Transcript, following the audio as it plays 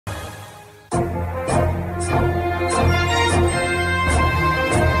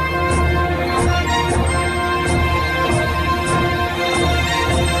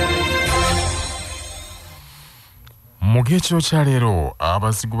Mugekiro kya leero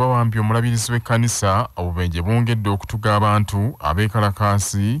Abazigu Bawambye omulabirizi w'ekkanisa Obubenje bongedde okutuga abantu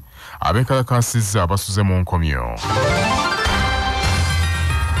Abekalakasiza Basuze Munkomyo.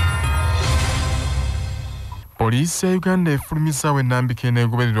 Poliisi ya Uganda efulumizaawo ennambika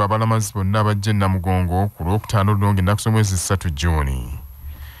eneegobererwa abalamazi bonna abajja e Namugongo ku Lwokutaano luno ng'ennaku z'omwezi 3 Juuni.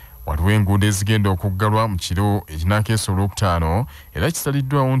 Waliwo enguudo ezigenda okuggalwa mu kiro ekinaakeesa Olwokutaano era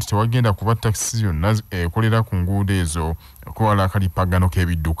kisaliddwawo nti tewagenda kuba takisi yonna ekolera ku nguudo ezo okwewala akalippagano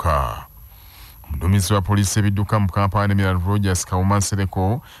k'ebidduka. Omuduumizi wa poliisi ebidduka mu Kampala ne Rogers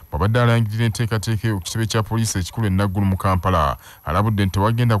Kawumansereko bw'abadde alangirira enteekateeka ku kitebe kya poliisi ekikulu e Naggulu mu Kampala alabudde nti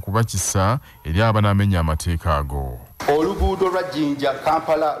tewagenda kuba kisa eri abanaamenya amateeka ago. Oluguudo lwa Jinja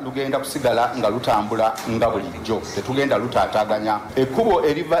Kampala lugenda kusigala nga lutambula nga bulijjo, tetugenda lutaataganya. Ekkubo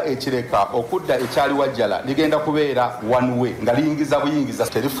eriva ekireka okudda ekyali wajjala ligenda kubeera one way nga liyingiza buyingiza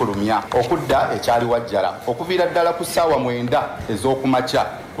terifulumya okudda ekyali wajjala okuviira ddala ku ssaawa 9 ez'okumakya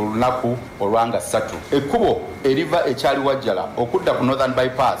ku lunaku olwanga 3. Ekkubo eriva ekyali wajjala okudda ku Northern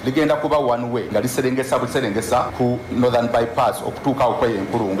Bypass ligenda kuba one way nga liserengesa ku Northern Bypass okutuuka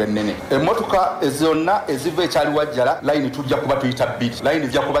okweyenkulungu ennene. Emmotoka zonna eziva ekyali wajjala line tujja kuba tuyita 2. Line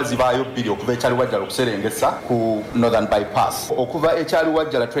zijja kuba zibaayo 2 okuva ekyali wajjala okuserengesa ku Northern Bypass. Okuva ekyali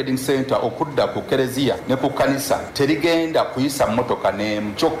wajjala Trading Center okudda ku Kereziya ne ku Kanisa terigenda kuyisa mmotoka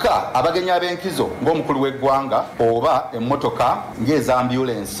n'emu. Kyokka abagenyi ab'enkizo ng'omukulu w'eggwanga oba emmotoka ng'eza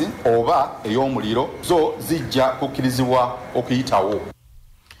ambulance oba ey'omuliro zo zijja kukkirizibwa okuyitawo.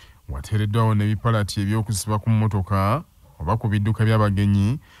 Wateereddwawo n'ebipalati eby'okusiba ku mmotoka oba ku bidduka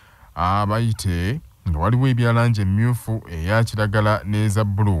by'abagenyi abayite nga waliwo ebyalangi emmyufu eya kiragala n'eza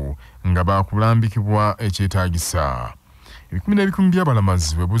bbulu nga baakulambikibwa ekyetaagisa. Ebikumi n'ebikumi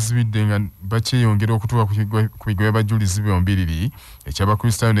by'abalamazi bwe buzibidde nga bakyeyongera okutuuka ku bigwa by'abajulizi bombiriri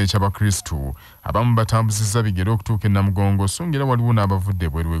eky'Abakristaayo n'eky'Abakristu abamu batambuzizza bigere okutuuka e Namugongo so ng'era waliwo n'abavudde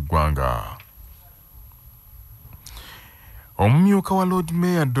ebweru w'eggwanga. Omumyuka wa Lord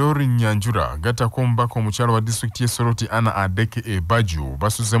Mayor Doreen Nyanjura gattako omubaka omukyalo wa disitulikiti y'e Soroti Adeke Baju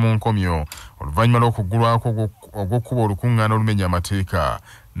Basuze Munkomyo oluvannyuma lw'okuggulwako ogw'okkuba olukuŋŋaana olumenya amateeka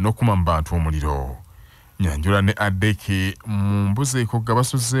n'okuma mu bantu omuliro. Nyanjura ne Adeke mu mbuzi ekogga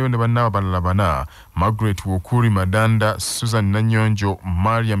basuzeeyo ne bannaabwe abalala bana Margaret, Wokuli, Madanda, Nanyonjo,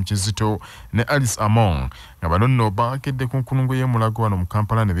 Mariam, Kizito ne Elias Amongi nga bano nno bakedde ku nkulungo y'e Mulago wano mu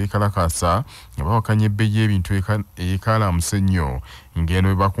Kampala ne beekalakasa nga bawakanya ebbeeyi y'ebintu ekaalamuse ennyo ng'eno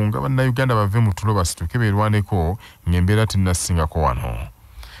bwe bakunga bannayuganda bave mu tulo basituke beerwaneko ng'embeera tennasingako wano.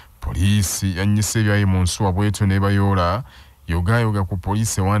 Poliisi yannyisa ebyayi mu nsuwa bw'etyo n'ebayoola yogayoga ku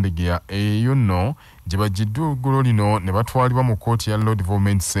poliisi Wandegeya eyo nno gye bagiddwa oluggulo lino ne batwalibwa mu kkooti ya Lord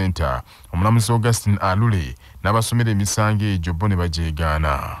Development Center. Omulamuzi Augustine Alule n'abasomera emisango egyo bo ne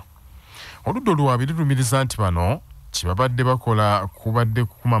bagyegaana. Oludda olwabiri lumiriza nti bano kye babadde bakola kubadde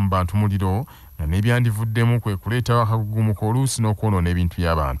kukuma mu bantu muliro nga n'ebyandivuddemu kwe kuleetawo akagugumuko oluusi n'okwonoona ebintu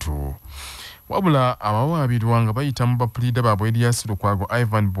by'abantu. Wabula abawaabirwa nga bayita mu bapuliida baabwe Elias, Lukwago,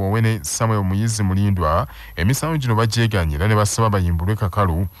 Ivan Bowene, Samuel Muyizi Mulindwa emisango gino bagyeganye era ne basaba bayimbulwe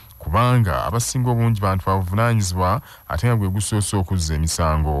kakalu kubanga abasinga obungi bantu babuvunaanyizibwa ate nga gwe gusoose okuzza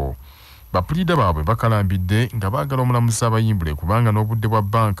emisango. Bapuliida baabwe bakalambidde nga baagala omulamuzi abayimbule kubanga n'obudde bwa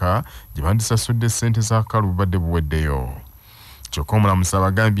bbanka gye bandisasudde ssente za kakalu bubadde buweddeyo. Kyokka omulamuzi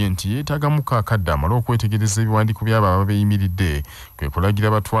abagambye nti yeetaagamu kaakadde amale okwetegereza ebiwandiiko by'abo ababa beeyimiridde kwe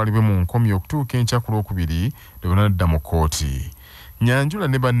kulagira batwalibwe mu nkomyo okutuuka enkya ku Lwokubiri lwe banadda mu kkooti. Nyanjula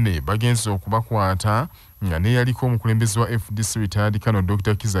ne banne bagenze okubakwata nga neeyaliko omukulembeze wa FDC retired Colonel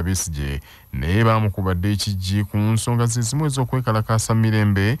Dr Kizza Besigye naye baamukubadde ekijji ku nsonga ze zimu ez'okwekalakaasa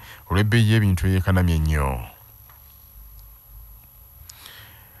mirembe olw'ebbeeyi y'ebintu eyeekanamye ennyo.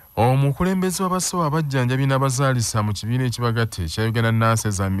 Omukulembeze w'abasawo abajjanjabi n'abazaalisa mu kibiina ekibagatte ekya Uganda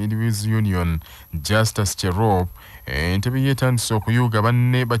Nurses and Midwives Union Justice Cherop entebe yeetandise okuyuuga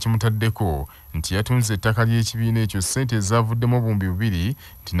banne bakimutaddeko nti yatunze ettaka ly'ekibiina ekyo ssente ezaavuddemu obuwumbi 2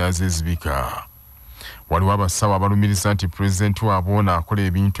 nti nazeezibika. Waliwo abasawo abalumiriza nti pulezidenti waabwe ono akola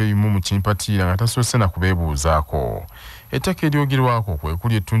ebintu ebimu mu kimpatiira nga tasoose na kubeebuuzaako. Ettaka eryogerwako kwe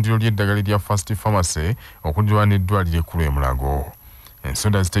kuli ettundiro ly'eddagala erya First Pharmacy okulirwa n'eddwaliro ekkulu e Mulago.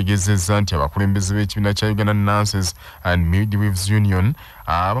 Ensonda zitegeezezza nti abakulembeze b'ekibiina kya Uganda Nurses and Midwives Union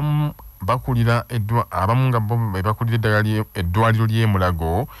abamu nga bo bakulira eddwaliro ly'e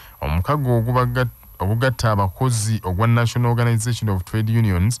Mulago omukago ogugatta abakozi ogwa National Organization of Trade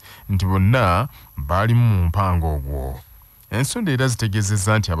Unions nti bonna baali mu mpango ogwo. Ensonda era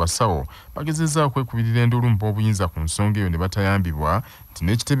zitegeezezza nti abasawo bagezezza okwekubirira enduulu mu obuyinza ku nsonga eyo ne batayambibwa nti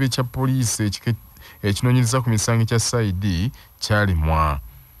n'ekitebe kya poliisi ekinoonyereza ku misango kya Saidi kyalimwa.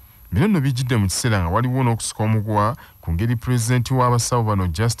 Bino nno bijjidde mu kiseera nga waliwo n'okusika omuguwa ku ngeri pulezidenti w'abasawo bano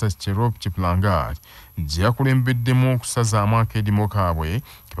Justice Cherop Kiplangat gye yakulembeddemu okusazaamu akeedimo kaabwe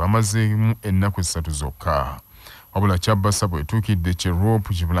ke bamazeemu ennaku 3 zokka. Wabula Kyabasa bwetuukidde Cherop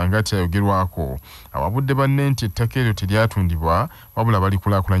Kiplangat yayogerwako awabudde banne nti ettaka eryo teryatundibwa wabula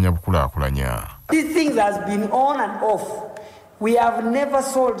balikulaakulanya bukulaakulanya. These things has been on and off. We have never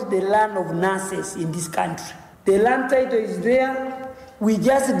sold the land of nurses in this country. The land title is there. We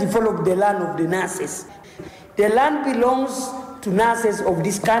just developed the land of the nurses. The land belongs to nurses of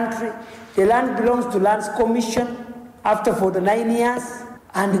this country. The land belongs to Lands Commission after 49 years.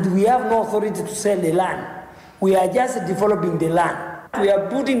 And we have no authority to sell the land. We are just developing the land. We are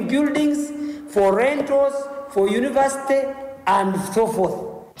building buildings for rentals, for university, and so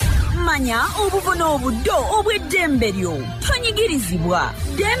forth. Manya obuvuno obuddo obw'eddembe lyo tonyigirizibwa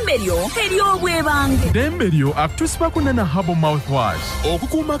ddembe lyo ery'obwebange. Ddembe lyo akutusibako Nana Herbal Mouthwash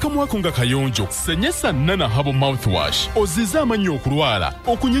okukuuma akamwa ko nga kayonjo. Senyesa Nana Herbal Mouthwash ozize amannyo okulwala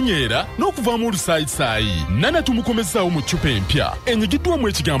okunyinyeera n'okuvaamu olusaayi. Nana tumukomezaawo mu ccupa empya enyigiddwamu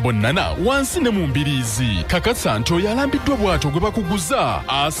ekigambo Nana wansi ne mu mbiriizi. Kakasa nti oyo alambiddwa bw'atyo gwe bakuguza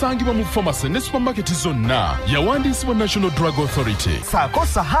asangibwa mu famasi ne supamaketi zonna yawandiisibwa National Drug Authority. Saako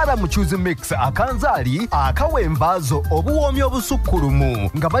Sahara Muchuzi Mix akanzaali akawembaazo obuwoomi obusukkulumu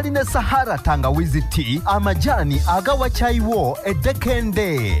nga balina Sahara tangawizi tea amajani agawa chaiwo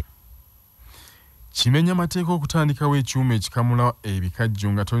eddekende. Kimenya mateeka okutandikawo ekyuma ekikamula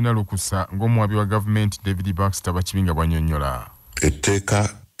ebikajjo nga tolina lukusa ng'omuwabi wa gavumenti David Baxter bakibinga bwannyonnyola. Etteeka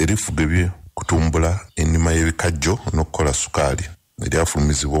erifuga kutumbula ennima y'ebikajjo n'okukola sukaali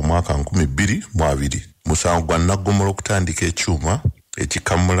eryafulumizibwa omwaka 2020 musango gwa nnaggomolo okutandika ekyuma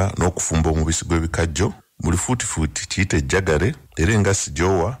ekikamula n'okufumba omubisi gw'ebikajjo buli fuutifuuti kiyite ejjagale era engassi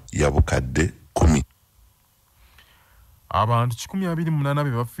gy'owa ya bukadde 10. Abantu 128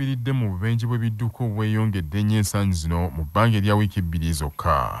 be bafiiridde mu bubenje bw'ebidduka obweyongedde nnyo ensangi zino mu bbanga erya wiiki 2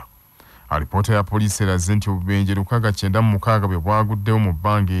 zokka. Alipoota ya poliisi eraze nti obubenje 696 bwe bwaguddewo mu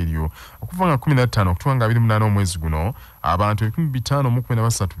bbanga eryo okuva nga 15 okutuuka nga 28 omwezi guno. Abantu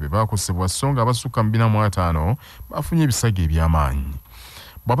 5,113 be baakosebwa so nga abasukka 205 bafunye ebisage eby'amaanyi.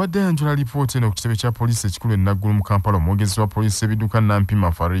 Bw'abadde yanjula alipoota eno ku kitebe kya poliisi ekikulu enaggulu mu Kampala, omwogezi wa poliisi ebidduka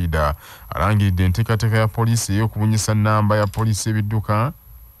Nampima Farida alangiridde enteekateeka ya poliisi ey'okubunyisa nnamba ya poliisi ebidduka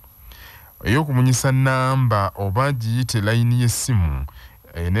ey'okubunyisa nnamba oba giyite layini y'essimu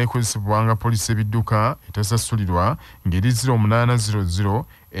eneekozesebwanga poliisi ebidduka etasasulirwa ng'eri 0800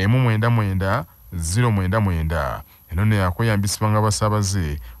 199 099. Eno ne yakweyambisibwanga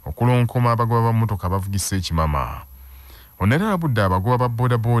abasaabaze okulonkoma abagoba b'emmotoka abavugisa ekimama. Ono alabudde abagoba ba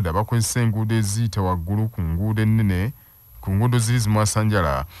boodabooda bakozesa enguudo eziyita waggulu ku nguudo ennene ku nguudo ziri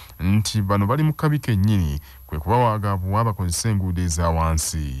zimwasanjala nti bano bali mu kabi kennyini kwe kuba waagabuwa bakozesa enguudo eza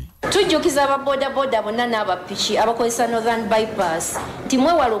wansi. Tujjukiza ababoodabooda bonna n'abapiki abakozesa Northern Bypass nti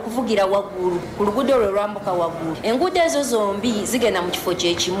mwewala okuvugira waggulu ku luguudo lwe lwambuka waggulu. Enguudo ezo zombi zigenda mu kifo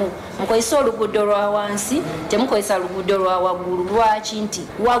kye kimu. Mukozesa oluguudo lwa wansi, temukozesa luguudo lwa waggulu. Lwaki? Nti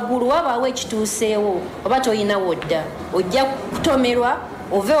waggulu wabaawo ekituuseewo oba toyina wodda ojja kutomerwa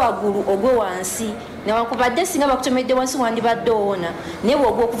ove waggulu ogwe wansi. Newankubadde singa bakutomedde wansi wandibadde owona naye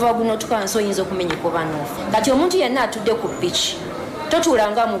bw'ogwa okuva guno tukanso oyinza okumenyeka oba n'ofa. Kati omuntu yenna atudde ku ppiki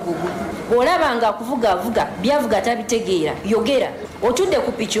totuulanga mugugu. Bw'olabanga akuvugavuga byavuga tabitegeera yogera. Otudde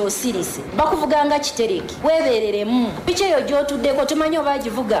ku ppiki osirise bakuvuganga kitereki weebereremu. Ppiki eyo gy'otuddeko tomanyi oba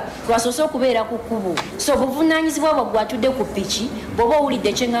agivuga lwasoose okubeera ku kkubo. So buvunaanyizibwa bwa gw'atudde ku ppiki bw'oba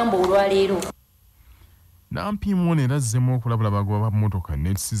owulidde kyeŋŋamba olwaleero. Nampima ono erazzemu okulabula abagoba ba mmotoka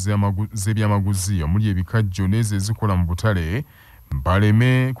netisi z'ebyamaguzi omuli ebikajjo n'ezo ezikola mu butale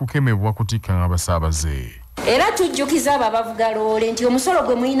baleme kukemebwa kutikka abasaabaze. Era tujjukiza abo abavuga loole nti omusolo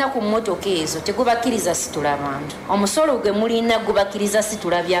gwe mulina ku mmotoka ezo tegubakkiriza situla bantu. Omusolo gwe mulina gubakkiriza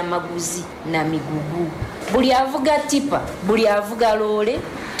situla byamaguzi na migugu. Buli avuga tipa, buli avuga loole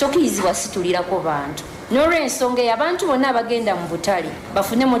tokkirizibwa situlirako bantu. N'olw'ensonga abantu bonna abagenda mu butale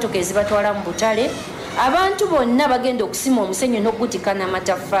bafune emmotoka ezibatwala mu butale. Abantu bonna bagenda okusima omusenyu n'okugutika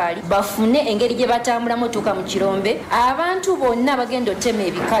n'amataffaali bafune engeri gye batambulamu tuuka mu kirombe. Abantu bonna bagenda otema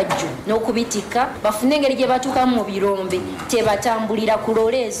ebikajjo n'okubitika bafune engeri gye batuukamu mu birombe tebatambulira ku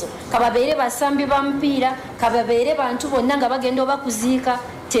loole ezo. Kababeere basambi ba mupiira, kababeere bantu bonna nga bagenda obakuziika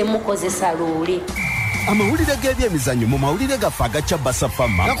temukozesa loole. Amawulire g'ebyemizannyo mu mawulire gaffe agakyabasa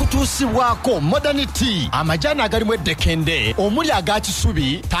fama gakutuusibwako modernity amajani agalimu eddekende omuli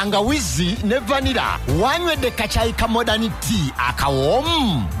agakisubi tangawizi ne vanira. Wanywedde kacayi ka modernity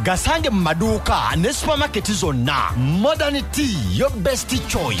akawoomu gasange mu maduuka ne supamaketi zonna. Modernity your best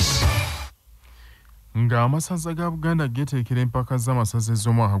choice. nga amasaza ga Buganda geteekera empaka z'amasaza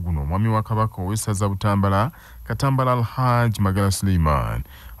ez'omwaka guno omwami wa Kabaka ow'essaza Butambala Katambala Alhaji Magala Suleiman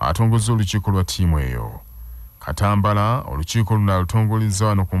atongozza olukiiko lwa ttiimu eyo. Katambala olukiiko luno alutongolezza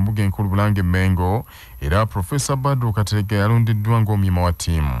wano ku mbuga enkulu Bulange Mengo era Profesa Badru Katerega yalondeddwa ng'omuyima wa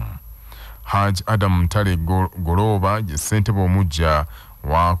ttiimu. Haj Adam Ntale Goloba ye ssentebe omujja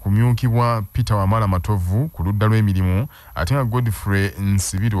wa kumyukibwa Peter Wamala Matovu ku ludda lw'emirimu ate nga Godfrey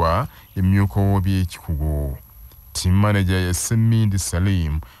Nsibirwa emyuko by'ekikugu. Team manager ye Semindi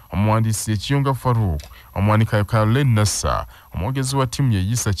Salim, omuwandiisi Ekiyonga Farouk, omuwanika Kalen Nassa, omwogezi wa ttiimu ye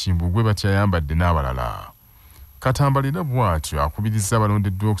Yisa Kimbugwe batyayambadde n'abalala. Katambalira bw'atyo akubiriza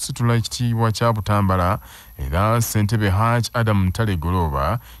abalondeddwa okusitula ekitiibwa kya Butambala era ssentebe Haj Adam Ntale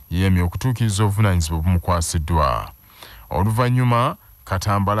Goloba yeemye okutuukiriza obuvunaanyizibwa obumukwasiddwa. Oluvannyuma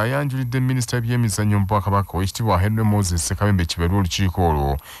Katambala yanjulidde minisita by'emizannyo mu Bwakabaka ow'ekitiibwa Henry Moses Kabembe kibeerwa olukiiko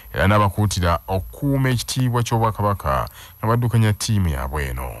olwo era n'abakuutira okukuuma ekitiibwa ky'Obwakabaka nga baddukanya ttiimu yaabwe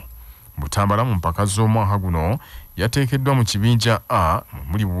eno. Butambala mu mpaka z'omwaka guno yateekeddwa mu kibinja A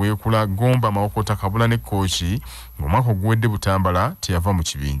muli Buweekula, Gomba, Mawokota, Kabula ne Kooki ng'omwaka oguwedde Butambala teyava mu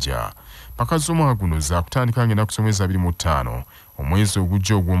kibinja. Mpaka z'omwaka guno za kutandika ng'ennaku somwezi 25 omwezi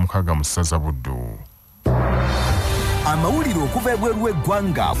ogujja ogw'omukaaga mu ssaza Buddu. Amawulire okuva ebweru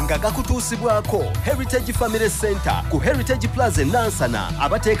w'eggwanga nga gakutuusibwako Heritage Family Center ku Heritage Plaza Nansana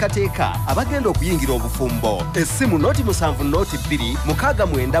abateekateeka abagenda okuyingira obufumbo. Essimu noti 7 noti 2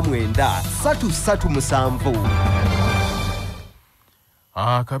 699 337.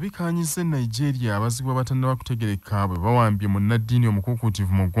 Akabi kaanyize Nigeria abazigu abatannaba kutegereka bwe bawambye munnaddiini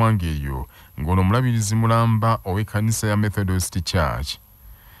omukuukutivu mu ggwanga eryo ng'ono omulabirizi mulamba ow'Ekanisa ya Methodist Church.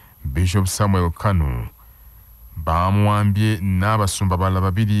 Bishop Samuel Kanu bamuwambye n'abasumba balala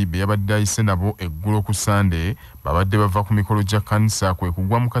babiri be yabadde ayise nabo eggulo ku Sande babadde bava ku mikolo gya kanisa kwe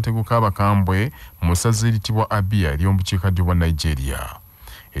kugwa mu katego k'abakambwe mu ssaza eritibwa Abia ery'omu bukiikaddyo bwa Nigeria.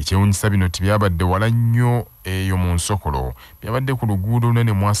 Ekyewuunyisa bino tebyabadde wala nnyo eyo mu Nsokolo, byabadde ku luguudo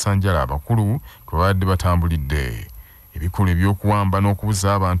lunene mwasanjala abakulu kwe babadde batambulidde. Ebikolwa eby'okuwamba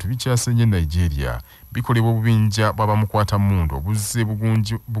n'okubuza abantu bikyasenye Nigeria bikolebwa obubinja bw'abamukwata mundu obuzze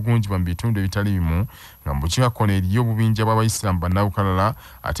bugunjibwa mu bitundu ebitali bimu nga mu bukiikakkono eriyo obubinja bw'Abayisiraamu bannawukalala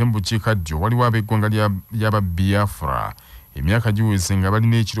ate mu bukiikaddyo waliwo ab'eggwanga ly'aba Biafra emyaka giweze nga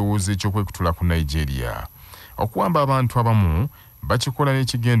balina ekirowoozo eky'okwekutula ku Nigeria. Okuwamba abantu abamu bakikola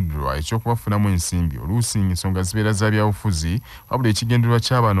n'ekigendererwa ekyokubafunamu ensimbi oluusi ensonga zibeera za byabufuzi wabula ekigendererwa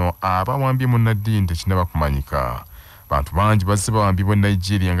ky'abano abawambye munnaddiini tekinnaba kumanyika. Abantu bangi bazze bawambibwa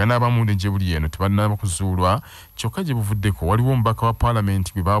Nigeria nga n'abamu ne gye buli eno tebannaba kuzuulwa kyokka gye buvuddeko waliwo omubaka wa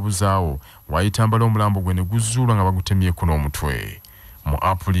paalamenti gwe baabuzaawo waayitambala omulambo gwe ne guzuulwa nga bagutemyeko n'omutwe. Mu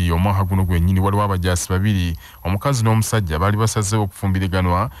Apuli omwaka guno gwennyini waliwo abajaasi babiri omukazi n'omusajja baali basazeewo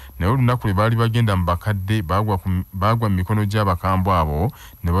okufumbiriganwa naye olunaku lwe baali bagenda mu bakadde baagwa mu mikono gy'abakambwe abo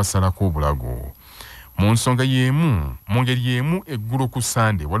ne basalako obulago. Mu nsonga y'emu mu ngeri y'emu eggulo ku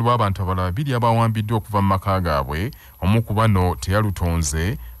Sande waliwo abantu abalala babiri abawambiddwa okuva mu maka gaabwe omu ku bano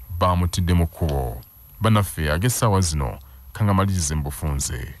teyalutonze baamutidde mu kkubo. Bannaffe ag'essaawa zino kangamalirize mu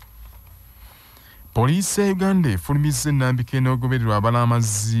bufunze. Poliisi ya Uganda efulumizza ennambika enoogobererwa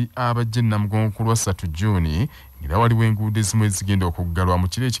abalamazi abajja Namugongo ku lwa 3 Juuni era waliwo enguudo ezimu ezigenda okuggalwa mu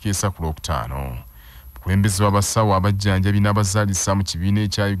kiro ekikeesa ku Lwokutaano. Omukulembeze w'abasawo abajjanjabi n'abazaalisa mu kibiina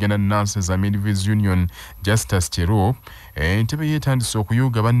ekya Uganda Nurses Midwives Union Justus Chero entebe yeetandise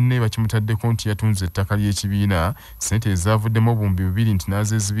okuyuuga banne bakimutaddeko nti yatunze ettaka ly'ekibiina ssente ezaavuddemu obuwumbi 2 nti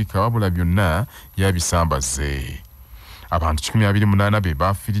n'azeezibika wabula byonna yabisambaze. Abantu 28 be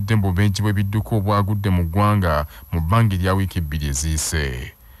baafiiridde mu bubenje bw'ebidduka obwagudde mu ggwanga mu bbanga erya wiiki 2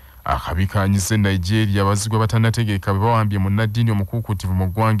 eziyise. Akabi kaanyize Nigeria abazigu abatannategeeka bwe bawambye munnaddiini omukuukutivu mu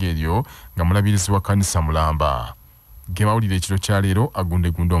ggwanga eryo nga mulabirizi wa kkanisa mulamba. Ge mawulire ekiro kya leero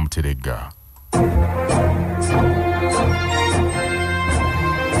agundegunde omuteregga.